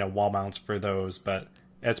seen, wall mounts for those, but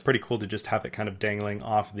it's pretty cool to just have it kind of dangling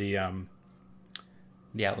off the outlet.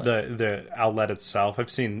 The outlet itself.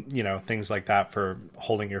 I've seen, things like that for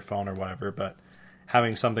holding your phone or whatever, but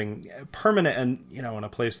having something permanent and, in a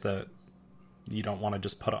place that you don't want to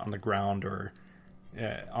just put it on the ground or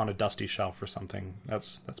on a dusty shelf or something.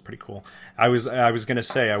 That's pretty cool. I was going to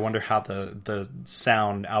say, I wonder how the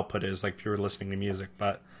sound output is like if you were listening to music,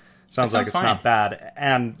 but sounds like it's fine. Not bad.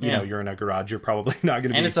 And, you're in a garage, you're probably not going to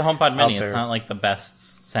be. And it's a HomePod Mini. It's not like the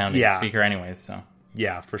best sounding speaker anyways, so.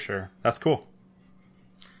 Yeah, for sure. That's cool.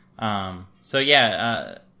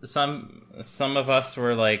 Some of us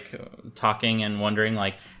were like talking and wondering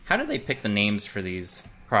like, how do they pick the names for these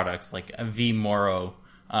products, like a V Moro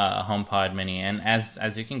HomePod Mini? And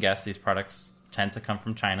as you can guess, these products tend to come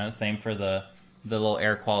from China. Same for the little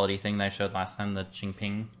air quality thing that I showed last time, the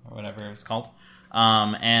Qingping or whatever it was called.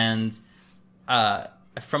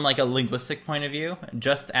 From like a linguistic point of view,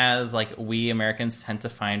 just as like we Americans tend to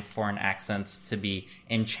find foreign accents to be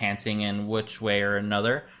enchanting in which way or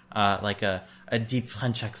another, like a deep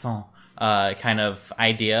French accent kind of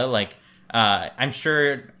idea. Like I'm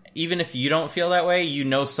sure even if you don't feel that way,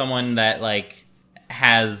 someone that like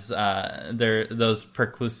has those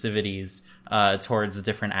proclivities towards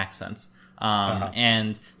different accents.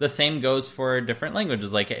 And the same goes for different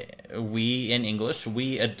languages. Like we in English,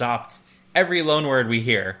 we adopt every loan word we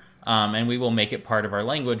hear, and we will make it part of our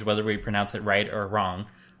language, whether we pronounce it right or wrong.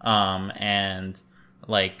 And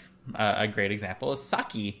like a great example is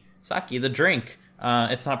sake. Sake, the drink.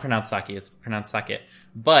 It's not pronounced sake; it's pronounced sake.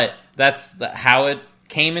 But that's how it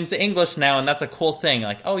came into English now, and that's a cool thing.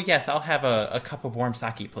 Like, oh yes, I'll have a cup of warm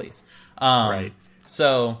sake, please. Right.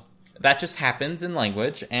 So that just happens in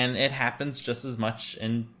language, and it happens just as much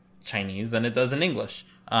in Chinese than it does in English.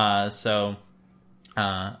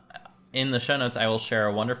 In the show notes, I will share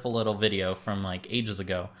a wonderful little video from like ages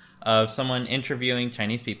ago of someone interviewing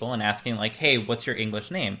Chinese people and asking like, hey, what's your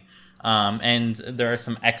English name? And there are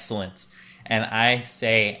some excellent, and I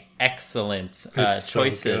say excellent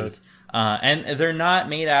choices. So and they're not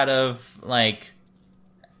made out of like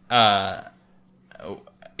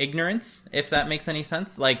ignorance, if that makes any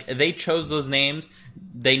sense. Like they chose those names.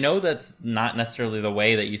 They know that's not necessarily the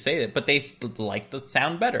way that you say it, but they like the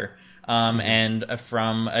sound better. And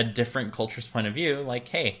from a different culture's point of view, like,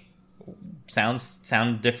 hey,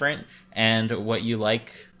 sound different, and what you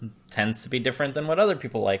like tends to be different than what other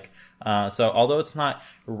people like. So although it's not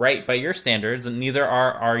right by your standards, neither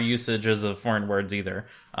are our usages of foreign words either.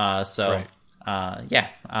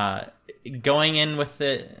 Going in with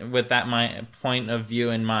that point of view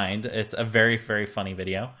in mind, it's a very, very funny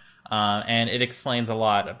video. And it explains a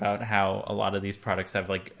lot about how a lot of these products have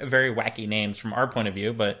like very wacky names from our point of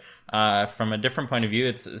view, but from a different point of view,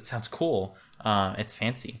 it sounds cool. It's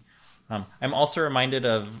fancy. I'm also reminded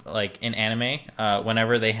of like in anime,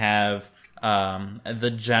 whenever they have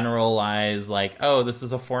the generalized like, oh, this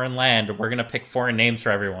is a foreign land, we're gonna pick foreign names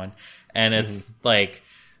for everyone, and it's like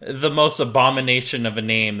the most abomination of a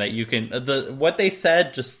name that you can. What they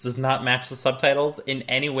said just does not match the subtitles in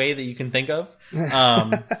any way that you can think of.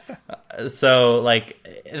 So like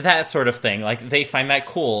that sort of thing, like they find that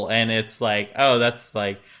cool, and it's like, oh, that's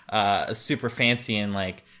like super fancy and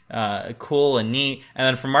like cool and neat. And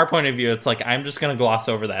then from our point of view, it's like, I'm just gonna gloss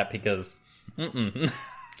over that because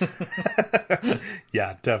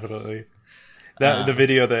yeah, definitely. The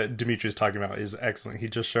video that Dimitri's talking about is excellent. He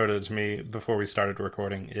just showed it to me before we started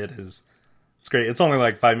recording. It's great. It's only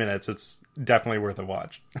like 5 minutes. It's definitely worth a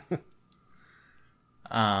watch.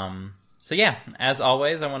 So yeah, as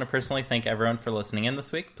always, I want to personally thank everyone for listening in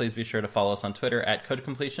this week. Please be sure to follow us on Twitter at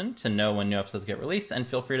CodeCompletion to know when new episodes get released, and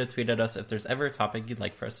feel free to tweet at us if there's ever a topic you'd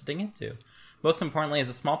like for us to dig into. Most importantly, as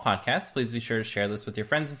a small podcast, please be sure to share this with your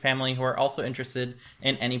friends and family who are also interested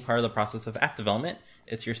in any part of the process of app development.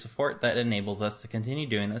 It's your support that enables us to continue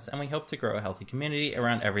doing this, and we hope to grow a healthy community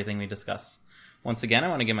around everything we discuss. Once again, I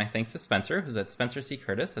want to give my thanks to Spencer, who's at Spencer C.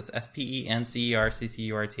 Curtis, that's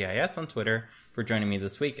SpencerCurtis on Twitter, for joining me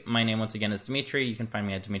this week. My name, once again, is Dimitri. You can find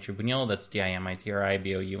me at Dimitri Buñol, that's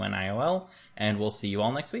DimitriBouniol, and we'll see you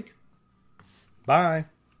all next week. Bye!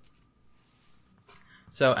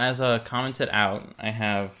 So, as commented out, I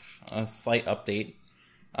have a slight update.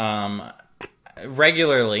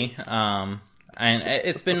 Regularly, and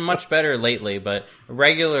it's been much better lately, but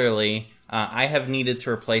regularly, I have needed to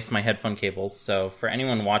replace my headphone cables. So for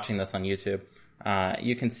anyone watching this on YouTube,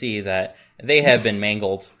 you can see that they have been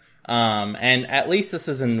mangled. And at least this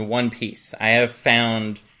is in one piece. I have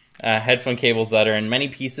found headphone cables that are in many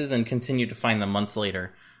pieces and continue to find them months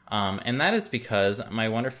later. And that is because my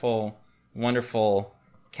wonderful, wonderful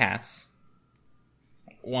cats,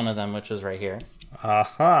 one of them, which is right here,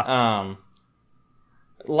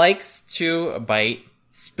 likes to bite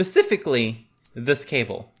specifically this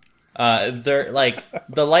cable. They're like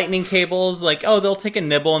the lightning cables, like, oh, they'll take a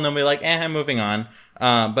nibble and then be like, I'm moving on.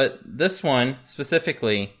 But this one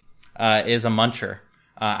specifically is a muncher.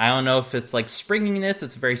 I don't know if it's like springiness.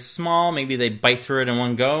 It's very small. Maybe they bite through it in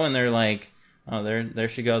one go and they're like, oh, there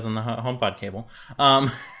she goes on the HomePod cable.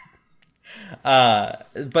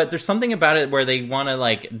 But there's something about it where they want to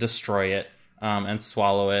like destroy it and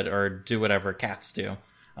swallow it or do whatever cats do.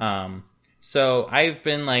 So I've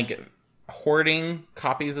been like hoarding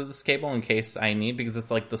copies of this cable in case I need, because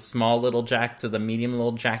it's like the small little jack to the medium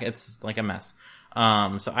little jack. It's like a mess.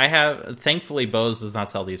 So I have, thankfully Bose does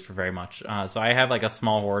not sell these for very much. So I have like a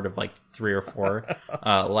small hoard of like 3 or 4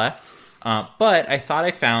 left. But I thought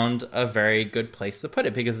I found a very good place to put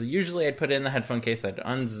it, because usually I'd put it in the headphone case, I'd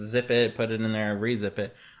unzip it, put it in there, re-zip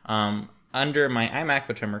it. Under my iMac,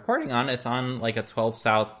 which I'm recording on, it's on like a 12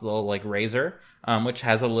 South little like Razer, which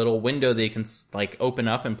has a little window that you can like open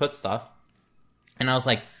up and put stuff. And I was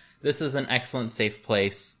like, this is an excellent safe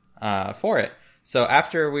place for it. So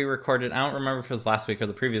after we recorded, I don't remember if it was last week or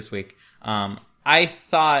the previous week, I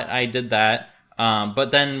thought I did that.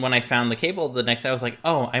 But then when I found the cable the next day, I was like,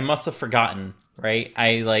 oh, I must have forgotten, right?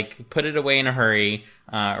 I like put it away in a hurry,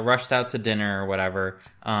 rushed out to dinner or whatever,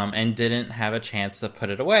 and didn't have a chance to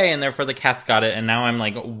put it away. And therefore the cats got it. And now I'm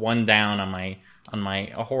like one down on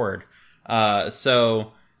my hoard.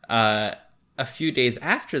 So a few days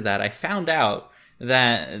after that, I found out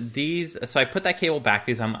that so I put that cable back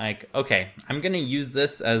because I'm like, okay, I'm going to use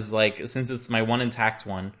this as like, since it's my one intact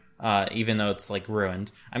one, even though it's like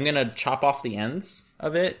ruined, I'm going to chop off the ends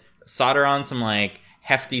of it, solder on some like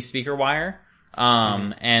hefty speaker wire,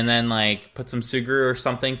 and then like put some Sugru or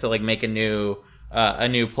something to like make a new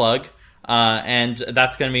plug. And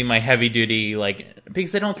that's going to be my heavy duty, like,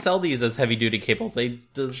 because they don't sell these as heavy duty cables. They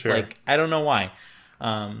just like, I don't know why.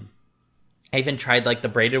 I even tried like the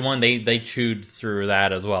braided one. They chewed through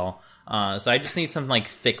that as well. So I just need some like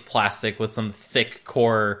thick plastic with some thick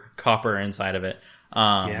core copper inside of it.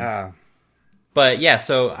 Yeah. But yeah,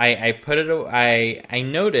 so I put it, I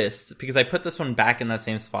noticed, because I put this one back in that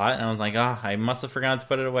same spot, and I was like, oh, I must have forgotten to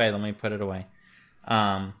put it away. Let me put it away.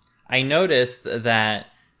 I noticed that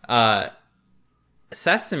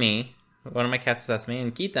Sesame, one of my cats, Sesame,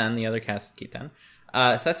 and Kitan, the other cat's Kitan,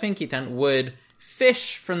 Sesame and Kitan would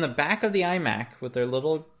fish from the back of the iMac with their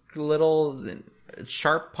little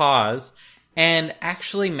sharp paws and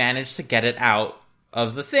actually manage to get it out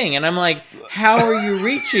of the thing. And I'm like, how are you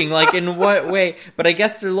reaching? Like, in what way? But I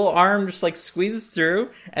guess their little arm just like squeezes through,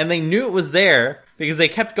 and they knew it was there because they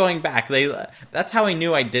kept going back. That's how I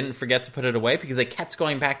knew I didn't forget to put it away, because they kept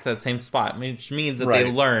going back to that same spot, which means that they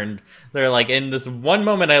learned. They're like, in this one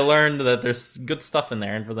moment I learned that there's good stuff in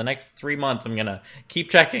there, and for the next 3 months I'm gonna keep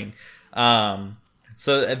checking.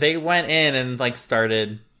 So they went in and like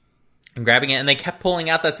started grabbing it, and they kept pulling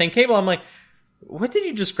out that same cable. I'm like, what did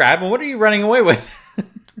you just grab, and what are you running away with?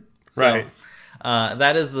 So,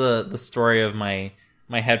 that is the story of my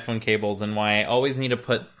headphone cables, and why I always need to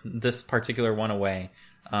put this particular one away.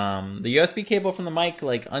 The USB cable from the mic,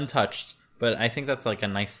 like, untouched, but I think that's like a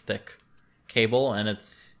nice thick cable, and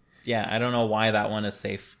it's, yeah, I don't know why that one is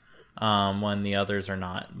safe when the others are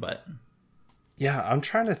not, but... Yeah, I'm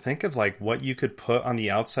trying to think of like what you could put on the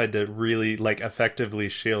outside to really like effectively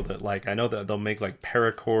shield it. Like, I know that they'll make like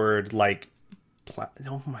paracord, like,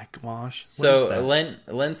 oh my gosh. So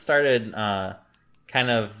Lynn started kind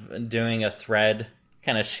of doing a thread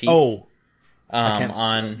kind of sheath. Oh, on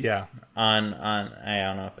I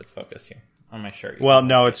don't know if it's focused here on my shirt. Well,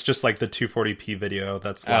 no, it's just like the 240p video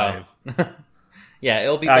that's live. Yeah,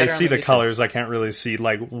 it'll be better. I see the colors. I can't really see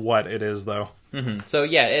like what it is though. Mm-hmm. So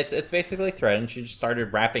yeah, it's basically thread, and she just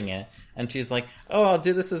started wrapping it, and she's like, "Oh, I'll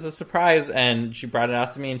do this as a surprise," and she brought it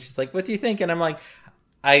out to me, and she's like, "What do you think?" And I'm like,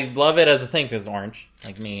 "I love it as a thing, because orange,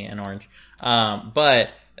 like me and orange,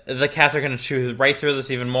 but the cats are going to chew right through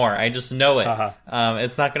this even more. I just know it.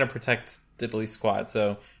 It's not going to protect diddly squat,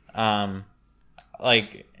 so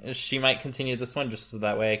like she might continue this one just so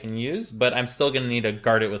that way I can use, but I'm still going to need to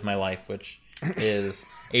guard it with my life, which." Is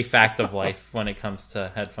a fact of life when it comes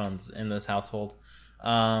to headphones in this household.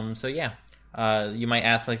 So yeah, you might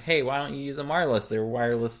ask like, hey, why don't you use them wireless? They're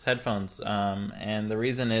wireless headphones. And the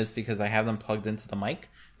reason is because I have them plugged into the mic,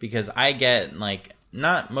 because I get like,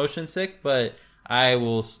 not motion sick, but I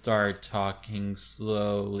will start talking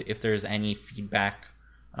slowly if there's any feedback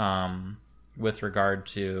with regard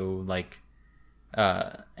to like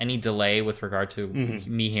any delay with regard to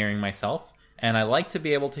me hearing myself. And I like to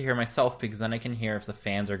be able to hear myself, because then I can hear if the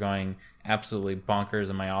fans are going absolutely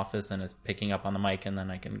bonkers in my office and it's picking up on the mic, and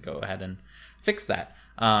then I can go ahead and fix that.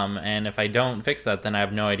 And if I don't fix that, then I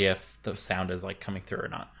have no idea if the sound is like coming through or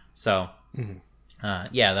not. So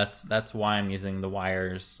Yeah, that's why I'm using the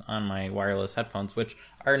wires on my wireless headphones, which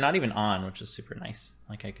are not even on, which is super nice.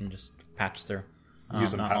 Like I can just patch through.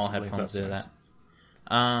 Use them not all passively. headphones That's do nice.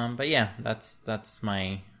 that. But yeah, that's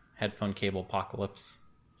my headphone cable apocalypse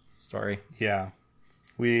story. Yeah,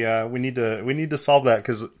 we need to solve that,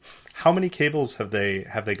 because how many cables have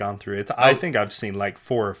they gone through? I think I've seen like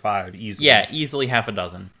 4 or 5 easily. Yeah, easily half a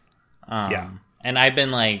dozen. Yeah. And I've been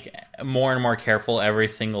like more and more careful every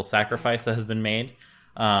single sacrifice that has been made.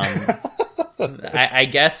 I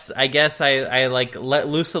guess I like let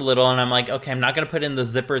loose a little, and I'm like, okay, I'm not going to put in the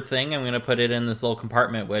zippered thing. I'm going to put it in this little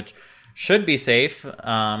compartment, which should be safe.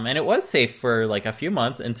 And it was safe for like a few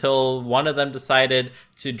months until one of them decided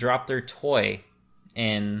to drop their toy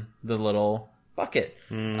in the little bucket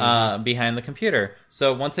behind the computer.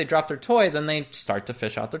 So once they drop their toy, then they start to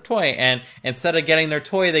fish out their toy, and instead of getting their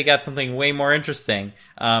toy, they got something way more interesting.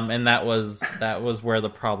 And that was where the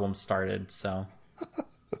problem started. So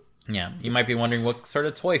yeah, you might be wondering what sort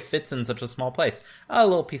of toy fits in such a small place. A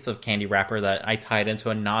little piece of candy wrapper that I tied into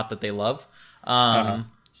a knot that they love.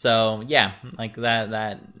 So yeah, like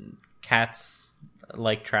that cats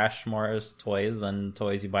like trash more as toys than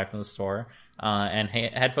toys you buy from the store. And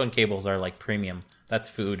headphone cables are like premium. That's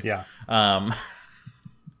food. Yeah. I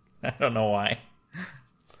don't know why.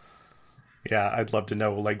 Yeah, I'd love to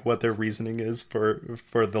know like what their reasoning is for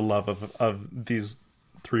the love of these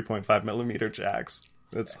 3.5 millimeter jacks.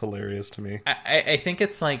 That's hilarious to me. I think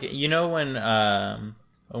it's like, you know,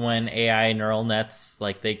 when AI neural nets,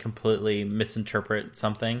 like they completely misinterpret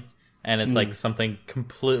something and it's like something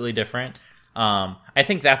completely different. I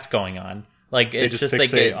think that's going on. Like it's just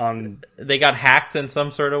they got hacked in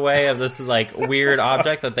some sort of way of this like weird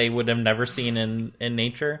object that they would have never seen in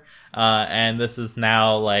nature, and this is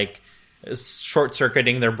now like short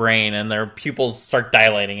circuiting their brain, and their pupils start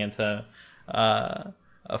dilating into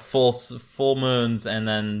full moons, and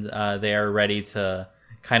then they are ready to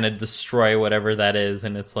kind of destroy whatever that is,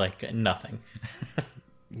 and it's like nothing.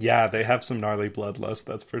 Yeah, they have some gnarly bloodlust,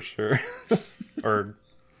 that's for sure. Or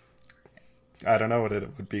I don't know what it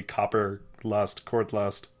would be. Copper lust, cord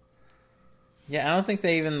lust. Yeah, I don't think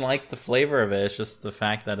they even like the flavor of it. It's just the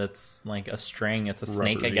fact that it's like a string. It's a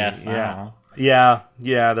snake, I guess. Yeah. I don't know.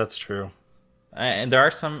 Yeah, that's true. And there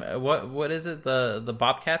are some. What is it? The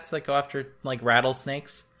bobcats that go after like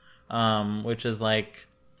rattlesnakes, which is like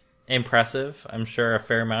impressive. I'm sure a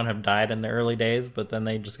fair amount have died in the early days, but then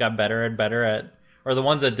they just got better and better at. Or the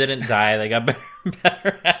ones that didn't die, they got better and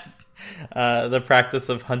better at the practice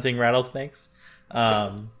of hunting rattlesnakes.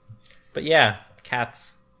 But yeah,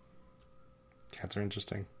 cats. Cats are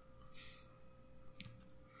interesting.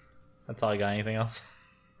 That's all I got. Anything else?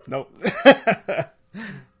 Nope.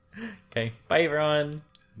 Okay. Bye, everyone.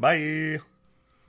 Bye.